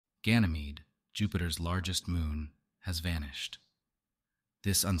Ganymede, Jupiter's largest moon, has vanished.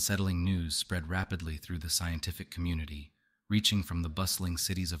 This unsettling news spread rapidly through the scientific community, reaching from the bustling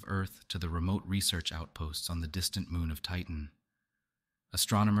cities of Earth to the remote research outposts on the distant moon of Titan.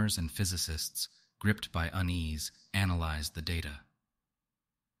 Astronomers and physicists, gripped by unease, analyzed the data.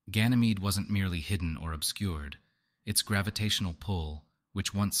 Ganymede wasn't merely hidden or obscured. Its gravitational pull,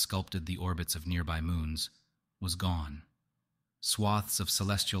 which once sculpted the orbits of nearby moons, was gone. Swaths of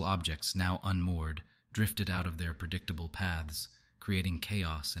celestial objects, now unmoored, drifted out of their predictable paths, creating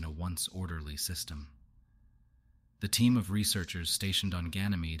chaos in a once orderly system. The team of researchers stationed on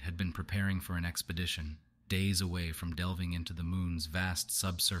Ganymede had been preparing for an expedition, days away from delving into the moon's vast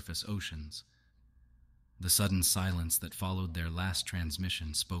subsurface oceans. The sudden silence that followed their last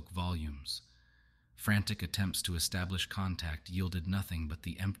transmission spoke volumes. Frantic attempts to establish contact yielded nothing but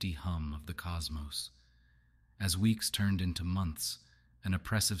the empty hum of the cosmos. As weeks turned into months, an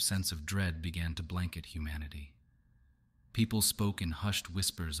oppressive sense of dread began to blanket humanity. People spoke in hushed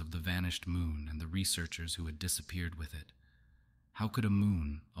whispers of the vanished moon and the researchers who had disappeared with it. How could a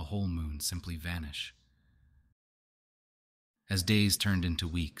moon, a whole moon, simply vanish? As days turned into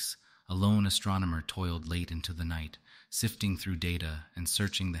weeks, a lone astronomer toiled late into the night, sifting through data and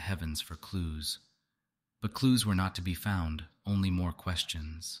searching the heavens for clues. But clues were not to be found, only more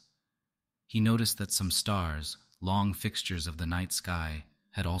questions. He noticed that some stars, long fixtures of the night sky,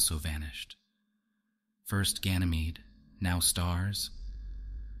 had also vanished. First Ganymede, now stars.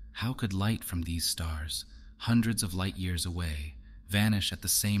 How could light from these stars, hundreds of light years away, vanish at the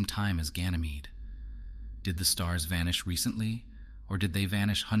same time as Ganymede? Did the stars vanish recently, or did they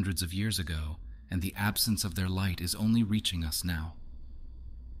vanish hundreds of years ago, and the absence of their light is only reaching us now?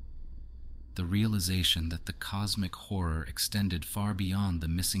 The realization that the cosmic horror extended far beyond the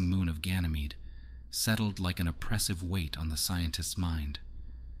missing moon of Ganymede settled like an oppressive weight on the scientist's mind.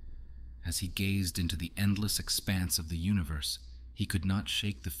 As he gazed into the endless expanse of the universe, he could not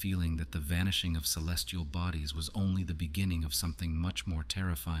shake the feeling that the vanishing of celestial bodies was only the beginning of something much more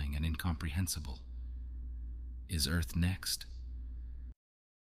terrifying and incomprehensible. Is Earth next?